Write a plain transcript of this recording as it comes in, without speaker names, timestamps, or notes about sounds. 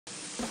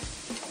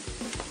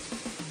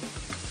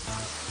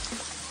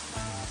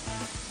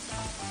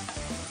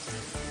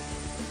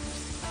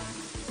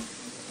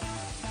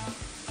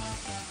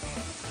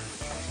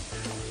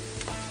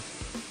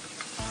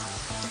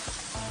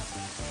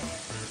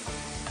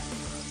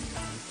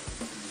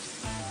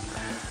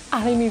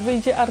Ale mi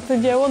wyjdzie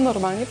arcydzieło,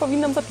 normalnie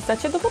powinnam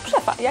zapisać się do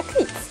szefa, jak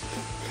nic.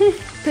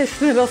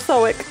 Pyszny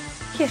rosołek.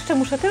 Jeszcze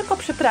muszę tylko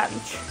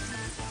przyprawić.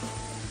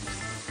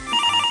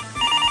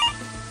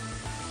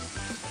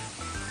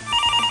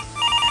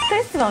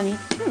 Ktoś dzwoni.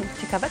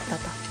 Ciekawe kto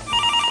to.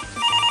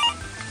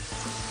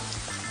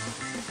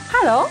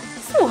 Halo?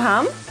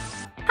 Słucham?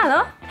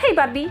 Halo? Hej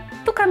Barbie,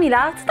 tu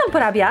Kamila, co tam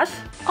porabiasz?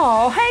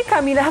 O, hej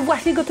Kamila,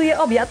 właśnie gotuję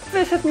obiad.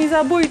 Wyszedł mi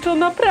zabójczo,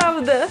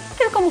 naprawdę.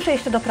 Tylko muszę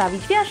jeszcze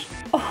doprawić, wiesz?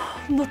 O,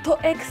 no to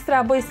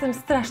ekstra, bo jestem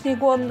strasznie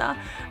głodna.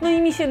 No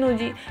i mi się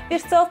nudzi.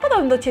 Wiesz co,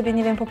 wpadłam do ciebie,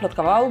 nie wiem,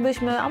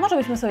 poplotkowałybyśmy, a może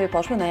byśmy sobie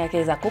poszły na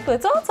jakieś zakupy,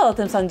 co? Co o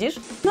tym sądzisz?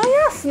 No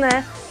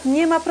jasne,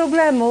 nie ma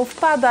problemu,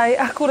 wpadaj,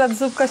 akurat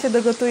zupka się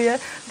dogotuje.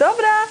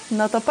 Dobra,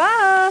 no to pa!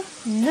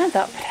 No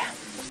dobra.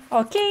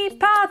 Okej,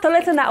 pa, to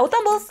lecę na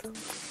autobus.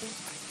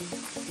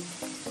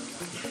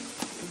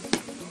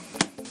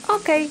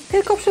 Okej,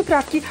 tylko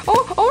przyprawki.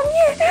 O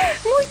nie!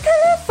 Mój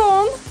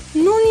telefon!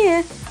 No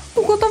nie!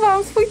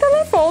 Ugotowałam swój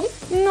telefon!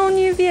 No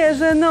nie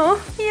wierzę, no!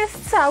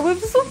 Jest cały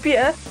w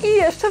zupie! I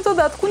jeszcze w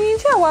dodatku nie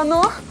działa,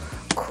 no!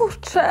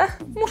 Kurczę!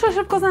 Muszę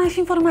szybko znaleźć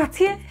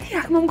informację,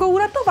 jak mam go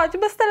uratować.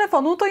 Bez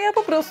telefonu to ja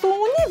po prostu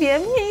nie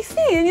wiem, nie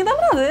istnieje, nie dam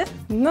rady.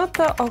 No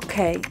to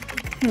okej.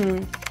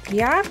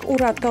 Jak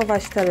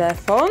uratować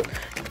telefon,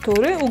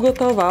 który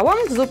ugotowałam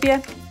w zupie?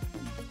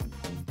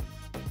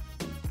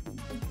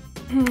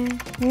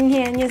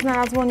 Nie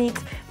znalazło nic.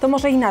 To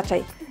może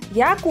inaczej.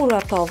 Jak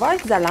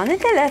uratować zalany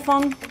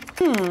telefon?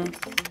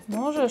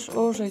 Możesz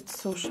użyć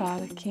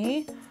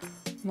suszarki.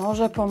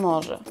 Może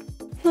pomoże.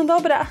 No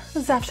dobra,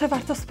 zawsze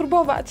warto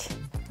spróbować.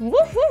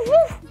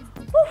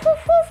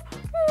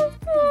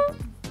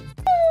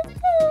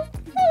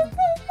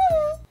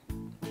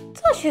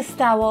 Co się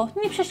stało?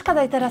 Nie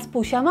przeszkadzaj teraz,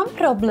 Pusia, mam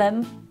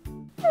problem.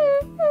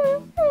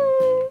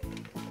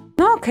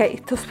 No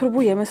okej, to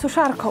spróbujemy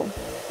suszarką.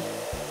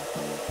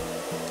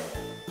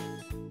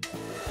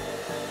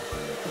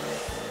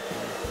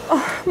 O,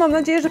 mam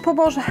nadzieję, że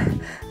pomoże.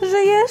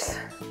 Żyjesz?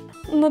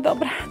 No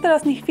dobra,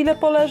 teraz niech chwilę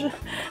poleży.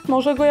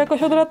 Może go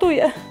jakoś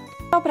odratuję.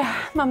 Dobra,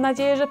 mam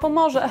nadzieję, że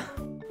pomoże.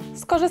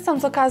 Skorzystam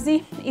z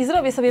okazji i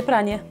zrobię sobie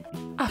pranie.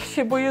 Aż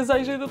się boję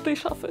zajrzeć do tej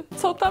szafy.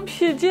 Co tam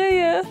się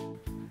dzieje?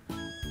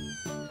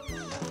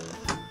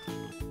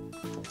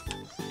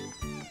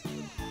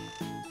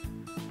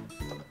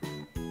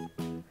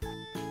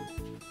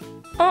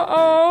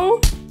 O!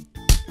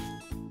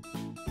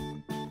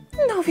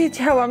 No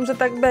wiedziałam, że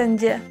tak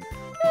będzie.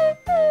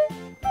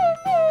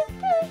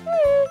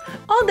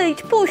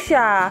 Odejdź,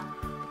 Pusia!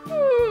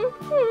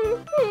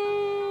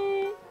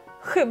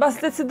 Chyba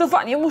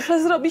zdecydowanie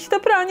muszę zrobić to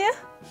pranie.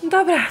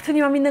 Dobra, to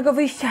nie mam innego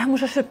wyjścia.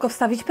 Muszę szybko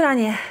wstawić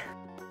pranie.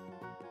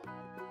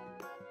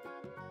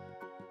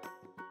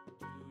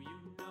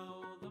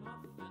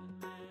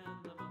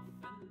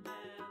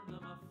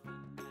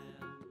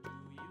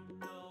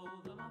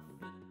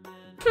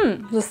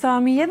 Została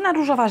mi jedna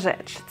różowa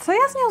rzecz. Co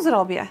ja z nią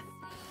zrobię?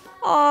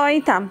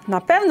 Oj, tam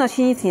na pewno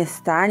się nic nie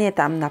stanie,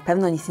 tam na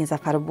pewno nic nie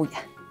zafarbuje.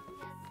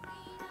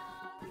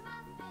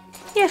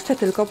 Jeszcze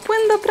tylko płyn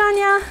do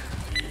prania.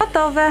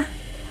 Gotowe.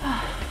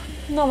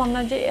 No mam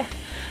nadzieję,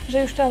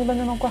 że już teraz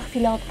będę mogła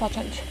chwilę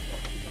odpocząć.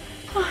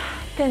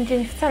 Ten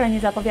dzień wcale nie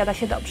zapowiada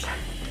się dobrze.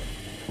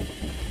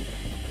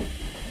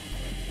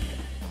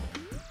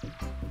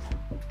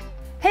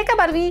 Hejka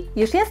Barbie,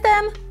 już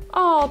jestem.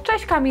 O,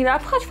 cześć Kamila,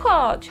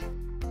 wchodź.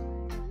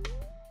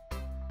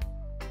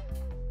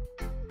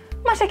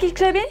 Masz jakiś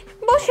grzebień?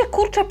 Bo się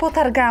kurczę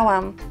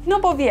potargałam. No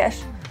bo wiesz,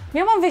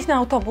 miałam wyjść na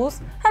autobus,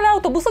 ale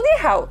autobus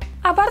odjechał.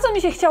 A bardzo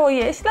mi się chciało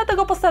jeść,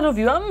 dlatego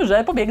postanowiłam,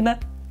 że pobiegnę.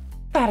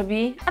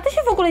 Barbie, a ty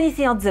się w ogóle nic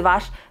nie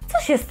odzywasz.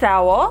 Co się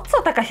stało?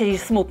 Co taka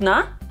siedzisz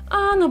smutna?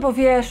 A, no bo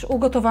wiesz,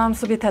 ugotowałam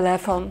sobie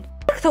telefon.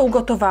 Jak to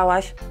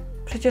ugotowałaś?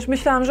 Przecież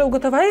myślałam, że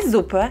ugotowałaś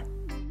zupę.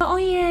 No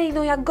ojej,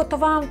 no jak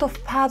gotowałam, to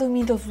wpadł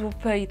mi do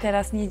zupy i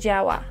teraz nie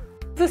działa.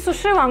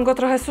 Wysuszyłam go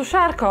trochę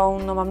suszarką,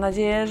 no mam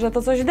nadzieję, że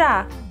to coś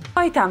da.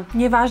 Oj tam,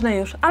 nieważne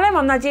już, ale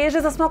mam nadzieję,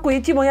 że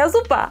zasmakuje ci moja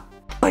zupa.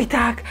 Oj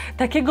tak,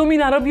 takiego mi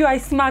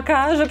narobiłaś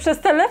smaka, że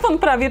przez telefon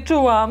prawie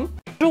czułam.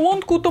 W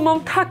żołądku to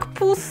mam tak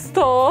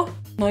pusto.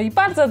 No i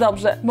bardzo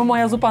dobrze, bo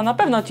moja zupa na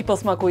pewno ci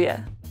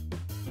posmakuje.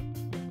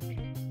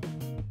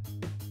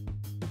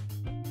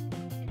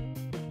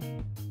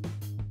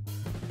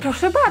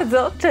 Proszę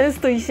bardzo,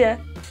 częstuj się.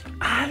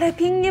 Ale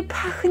pięknie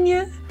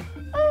pachnie.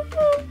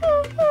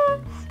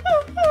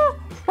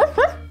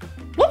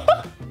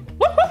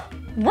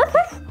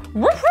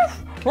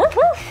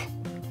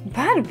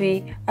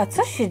 Barbie, a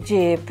co się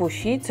dzieje,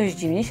 Pusi? Coś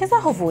dziwnie się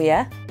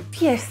zachowuje?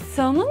 Wiesz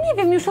co, no nie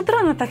wiem, już od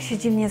rana tak się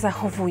dziwnie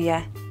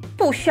zachowuje.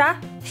 Pusia,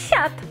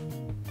 siad!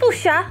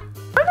 Pusia!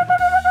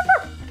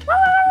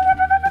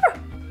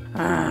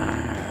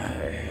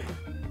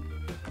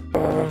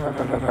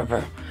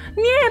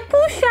 Nie,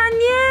 Pusia,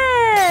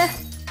 nie!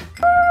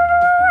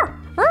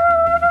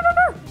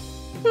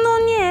 No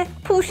nie,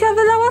 Pusia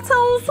wylała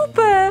całą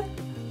zupę.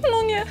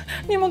 No nie,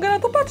 nie mogę na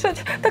to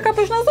patrzeć. Taka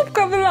pyszna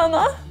zupka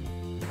wylana.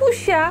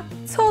 Pusia,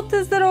 co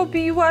ty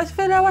zrobiłaś?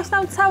 Wylałaś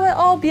nam cały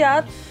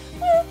obiad.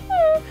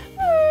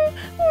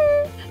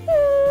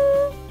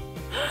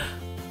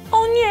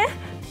 nie,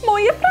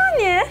 moje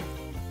pranie!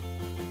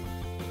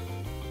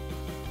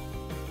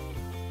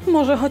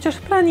 Może chociaż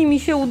pranie mi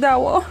się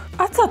udało.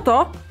 A co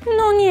to?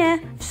 No nie,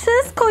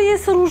 wszystko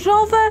jest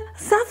różowe,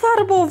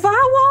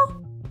 zafarbowało?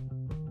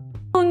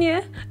 O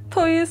nie,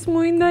 to jest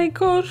mój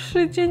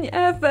najgorszy dzień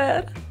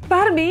ever.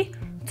 Barbie,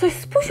 coś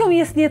z Pusią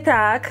jest nie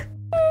tak.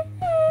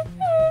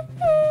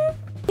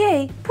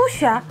 Jej,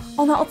 Pusia,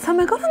 ona od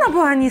samego rana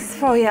była nie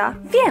swoja.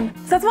 Wiem,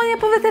 zadzwonię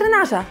po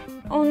weterynarza.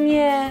 O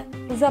nie,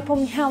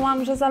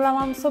 zapomniałam, że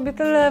zalałam sobie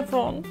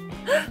telefon.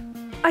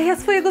 A ja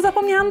swojego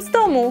zapomniałam z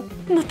domu.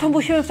 No to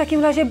musimy w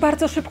takim razie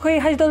bardzo szybko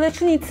jechać do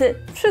lecznicy.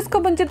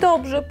 Wszystko będzie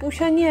dobrze,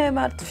 Pusia, nie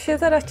martw się.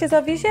 Zaraz cię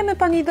zawieziemy,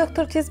 pani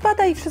doktor cię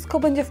zbada i wszystko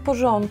będzie w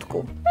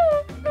porządku.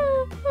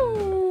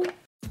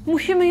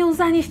 Musimy ją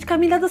zanieść,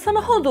 Kamila, do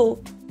samochodu.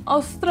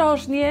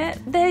 Ostrożnie,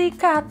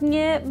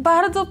 delikatnie,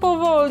 bardzo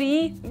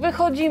powoli.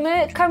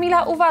 Wychodzimy.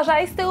 Kamila,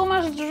 uważaj, z tyłu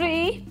masz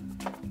drzwi.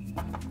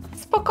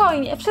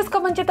 Spokojnie,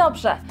 wszystko będzie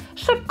dobrze.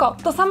 Szybko,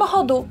 do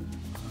samochodu.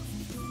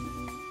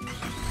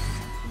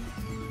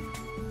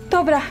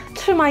 Dobra,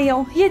 trzymaj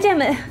ją,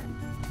 jedziemy.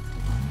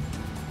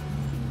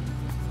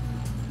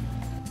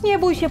 Nie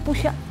bój się,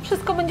 Pusia,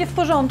 wszystko będzie w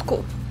porządku.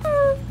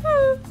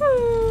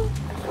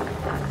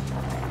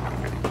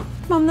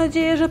 Mam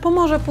nadzieję, że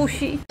pomoże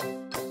Pusi.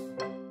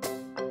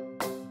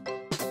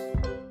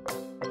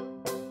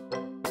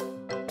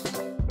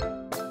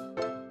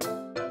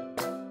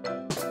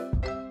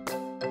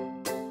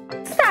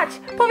 Stać!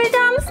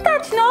 Powiedziałam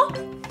stać, no!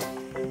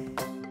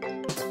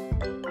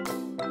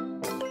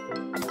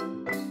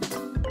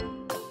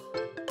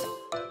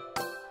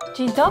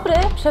 Dzień dobry,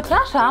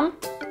 przepraszam.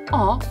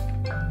 O,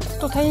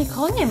 tutaj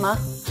nikogo nie ma.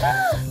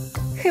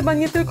 Chyba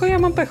nie tylko ja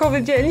mam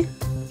pechowy dzień.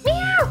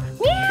 Miau,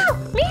 miau,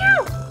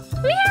 miau,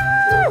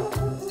 miau.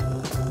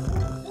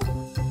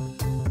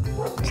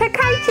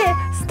 Czekajcie,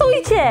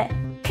 stójcie.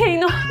 Hej,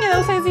 no, nie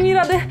dam sobie z nimi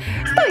rady.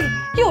 Stój,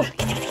 już.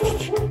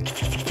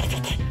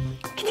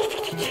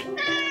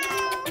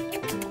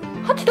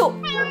 Chodź tu.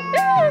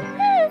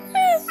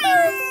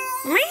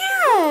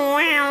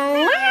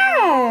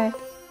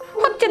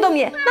 Chodźcie do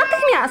mnie,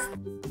 natychmiast!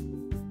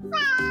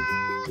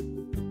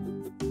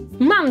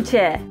 Mam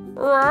cię!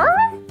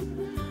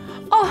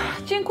 O,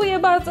 dziękuję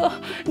bardzo.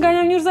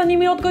 Ganiam już za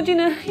nimi od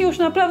godziny. Już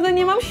naprawdę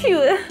nie mam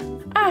siły.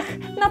 Ach,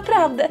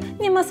 naprawdę,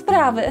 nie ma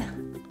sprawy.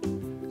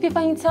 Wie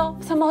pani co?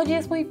 W samochodzie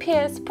jest mój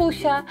pies,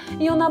 Pusia,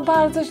 i ona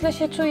bardzo źle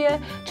się czuje.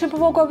 Czy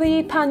pomogłaby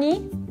jej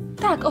pani?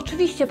 Tak,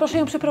 oczywiście, proszę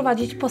ją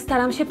przyprowadzić.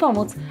 Postaram się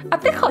pomóc. A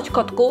ty chodź,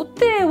 kotku,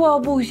 ty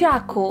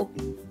łobuziaku.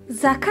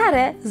 Za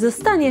karę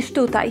zostaniesz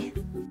tutaj.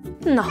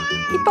 No,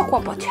 i po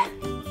kłopocie.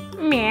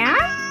 Miau?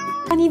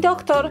 Pani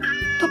doktor,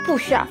 to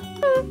Pusia.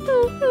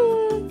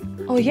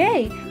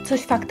 Ojej,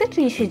 coś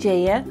faktycznie się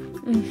dzieje.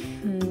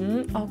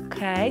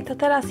 Okej, to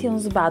teraz ją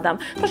zbadam.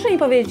 Proszę mi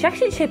powiedzieć, jak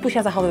się dzisiaj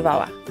Pusia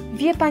zachowywała?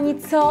 Wie pani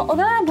co, od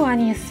rana była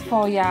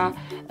nieswoja.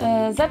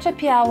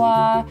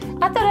 Zaczepiała,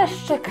 a teraz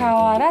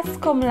szczekała, raz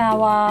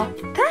skomlała.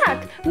 Tak,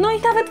 no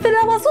i nawet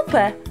wylała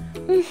zupę.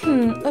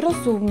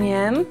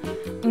 Rozumiem.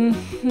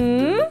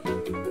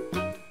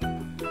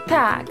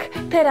 Tak,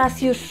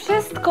 teraz już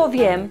wszystko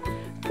wiem.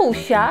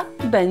 Pusia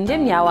będzie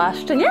miała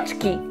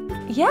szczeniaczki.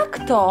 Jak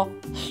to?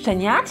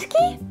 Szczeniaczki?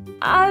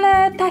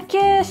 Ale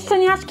takie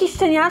szczeniaczki?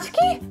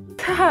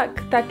 Tak,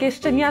 takie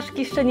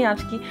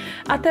szczeniaczki.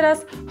 A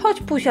teraz chodź,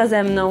 Pusia,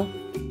 ze mną.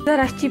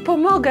 Zaraz ci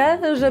pomogę,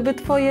 żeby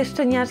twoje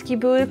szczeniaczki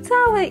były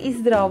całe i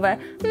zdrowe.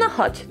 No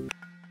chodź.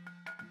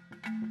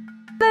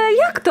 Ale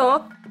jak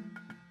to?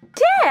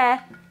 Gdzie?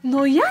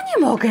 No ja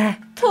nie mogę.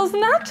 To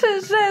znaczy,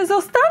 że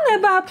zostanę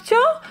babcią?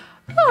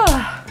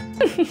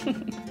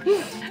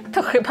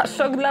 To chyba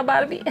szok dla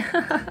Barbie.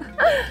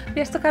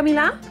 Wiesz co,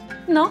 Kamila?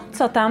 No,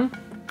 co tam?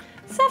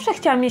 Zawsze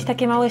chciałam mieć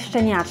takie małe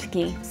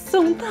szczeniaczki.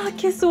 Są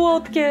takie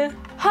słodkie.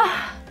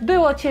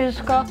 Było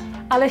ciężko,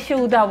 ale się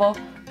udało.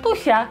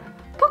 Pusia,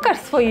 pokaż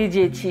swoje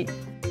dzieci.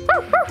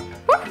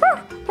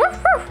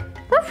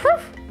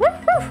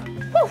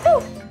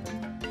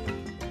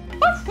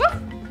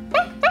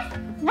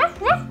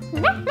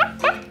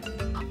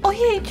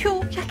 Ojejciu,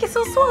 jakie są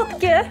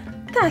słodkie.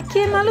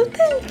 Takie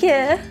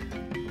maluteńkie.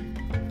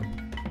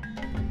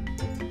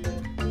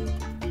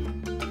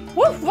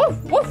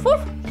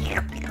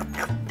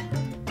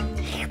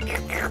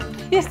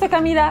 Wiesz co,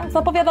 Kamila,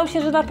 zapowiadał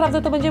się, że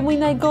naprawdę to będzie mój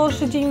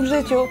najgorszy dzień w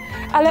życiu,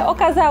 ale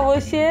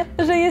okazało się,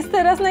 że jest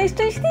teraz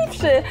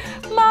najszczęśliwszy.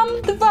 Mam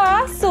 2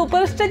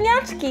 super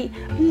szczeniaczki.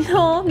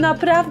 No,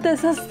 naprawdę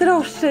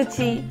zazdroszczę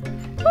ci.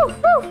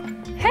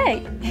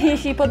 Hej,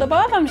 jeśli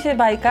podobała wam się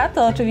bajka,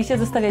 to oczywiście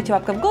zostawiajcie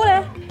łapkę w górę.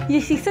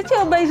 Jeśli chcecie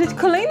obejrzeć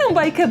kolejną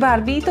bajkę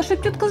Barbie, to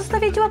szybciutko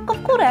zostawiajcie łapkę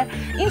w górę.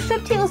 Im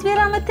szybciej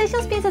uzbieramy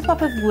 1500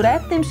 łapek w górę,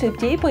 tym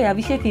szybciej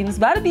pojawi się film z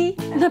Barbie.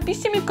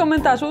 Napiszcie mi w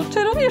komentarzu,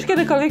 czy również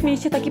kiedykolwiek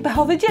mieliście taki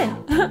pechowy dzień.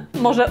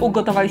 Może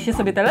ugotowaliście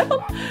sobie telefon?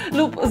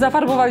 Lub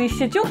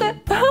zafarbowaliście ciuchy?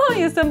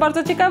 Jestem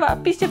bardzo ciekawa,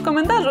 piszcie w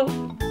komentarzu.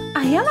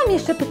 A ja mam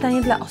jeszcze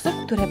pytanie dla osób,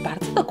 które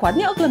bardzo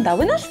dokładnie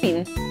oglądały nasz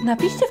film.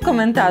 Napiszcie w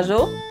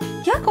komentarzu,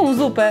 jaką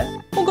zupę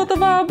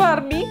ugotowała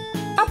Barbie,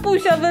 a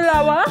Pusia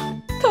wylała?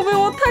 To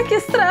było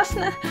takie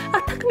straszne,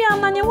 a tak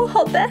miałam na nią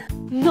ochotę.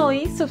 No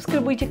i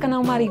subskrybujcie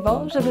kanał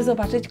Mariwo, żeby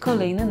zobaczyć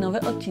kolejne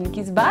nowe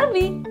odcinki z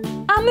Barbie.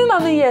 A my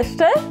mamy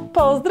jeszcze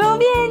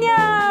pozdrowienia!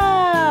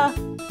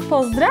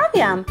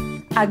 Pozdrawiam!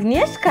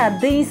 Agnieszka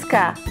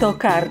Dyńska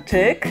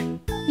Tokarczyk.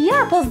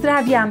 Ja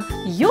pozdrawiam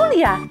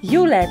Julia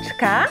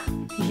Juleczka.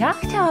 Ja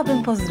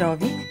chciałabym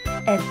pozdrowić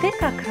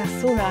Etyka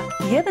Krasula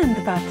 1,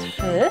 2,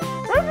 3.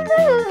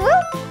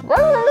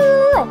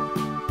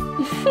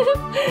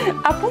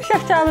 A Pusia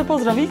chciałaby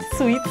pozdrowić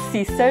Sweet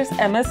Sisters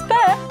MSP.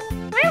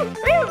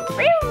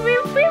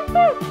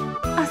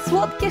 A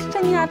słodkie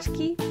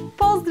szczeniaczki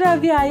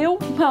pozdrawiają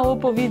Mało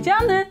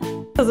Powiedziane.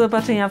 Do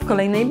zobaczenia w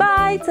kolejnej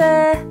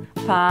bajce.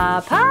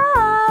 Pa, pa,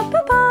 pa,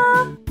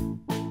 pa.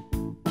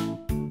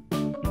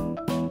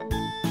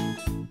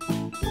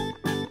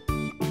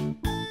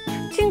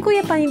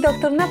 Dziękuję pani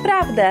doktor,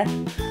 naprawdę.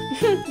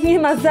 Nie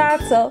ma za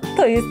co,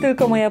 to jest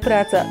tylko moja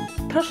praca.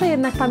 Proszę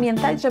jednak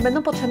pamiętać, że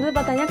będą potrzebne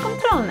badania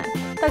kontrolne.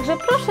 Także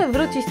proszę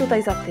wrócić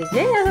tutaj za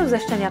tydzień razem ze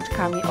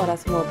szczeniaczkami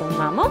oraz młodą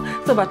mamą.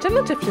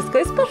 Zobaczymy, czy wszystko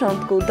jest w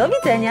porządku. Do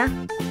widzenia!